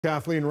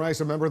Kathleen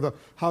Rice, a member of the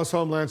House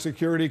Homeland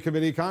Security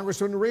Committee.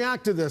 Congressman,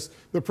 react to this.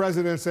 The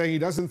president saying he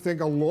doesn't think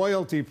a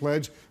loyalty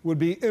pledge would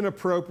be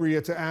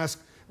inappropriate to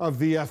ask of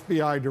the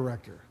FBI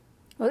director.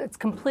 Well, it's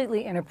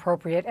completely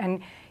inappropriate.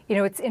 And, you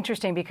know, it's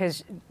interesting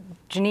because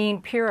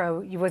Jeanine Pirro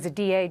was a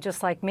DA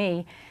just like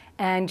me,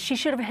 and she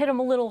should have hit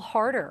him a little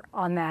harder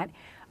on that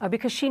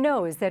because she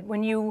knows that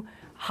when you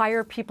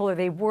hire people or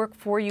they work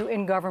for you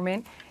in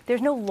government,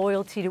 there's no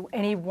loyalty to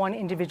any one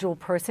individual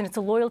person. It's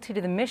a loyalty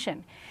to the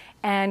mission.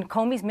 And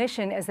Comey's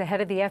mission as the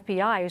head of the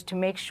FBI is to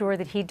make sure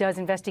that he does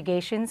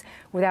investigations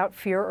without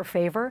fear or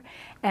favor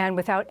and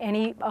without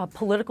any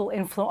political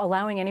influence,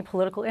 allowing any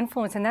political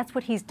influence. And that's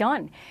what he's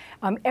done.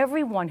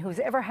 Everyone who's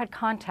ever had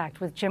contact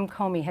with Jim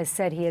Comey has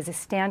said he is a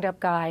stand-up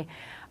guy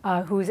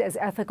who's as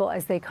ethical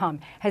as they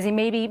come. Has he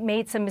maybe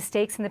made some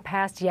mistakes in the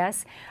past?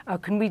 Yes.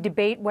 Can we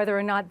debate whether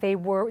or not they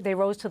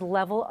rose to the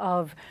level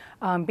of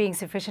being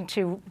sufficient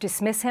to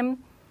dismiss him?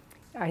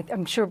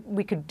 I'm sure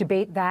we could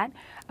debate that,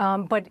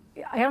 but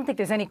I don't think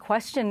there's any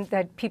question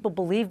that people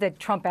believe that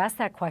Trump asked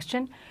that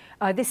question.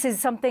 This is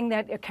something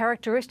that a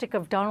characteristic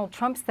of Donald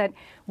Trump's that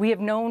we have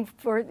known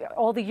for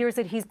all the years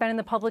that he's been in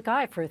the public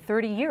eye, for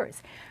 30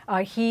 years.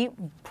 He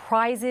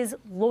prizes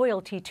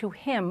loyalty to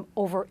him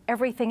over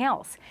everything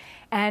else.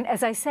 And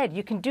as I said,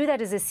 you can do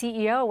that as a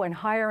CEO and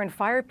hire and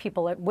fire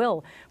people at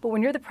will. But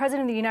when you're the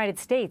president of the United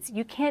States,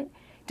 you can't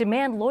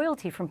demand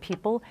loyalty from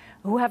people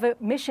who have a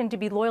mission to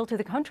be loyal to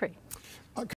the country.